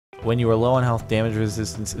When you are low on health, damage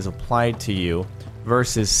resistance is applied to you,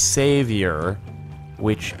 versus Savior,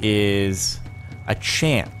 which is a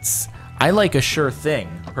chance. I like a sure thing.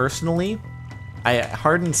 Personally,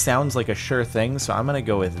 Harden sounds like a sure thing, so I'm gonna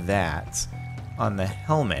go with that on the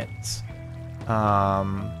helmet.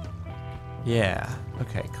 Yeah.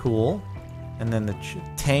 Okay, cool. And then the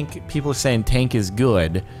tank, people are saying tank is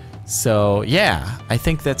good. So, yeah, I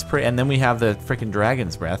think that's pretty... And then we have the freaking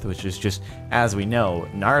Dragon's Breath, which is just, as we know,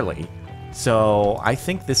 gnarly. So, I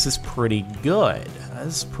think this is pretty good.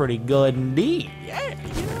 This is pretty good indeed. Yeah,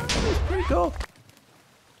 this is pretty cool.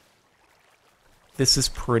 This is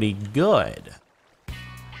pretty good.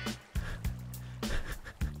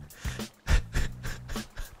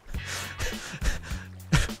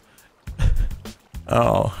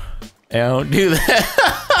 Oh, I don't do that.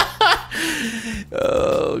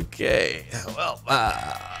 Okay, well,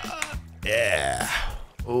 yeah.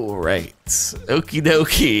 All right. Okie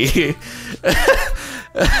dokie.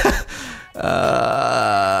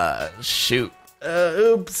 Shoot.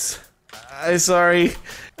 Oops. I'm sorry.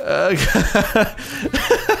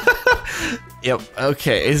 Yep.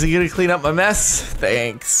 Okay. Is he gonna clean up my mess?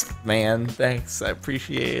 Thanks, man. Thanks. I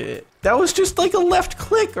appreciate it. That was just like a left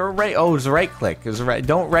click or right. Oh, it was a right click. It was a right.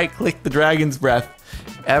 Don't right click the Dragon's Breath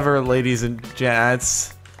ever, ladies and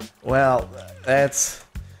gents. Well, that's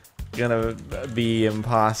gonna be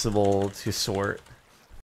impossible to sort.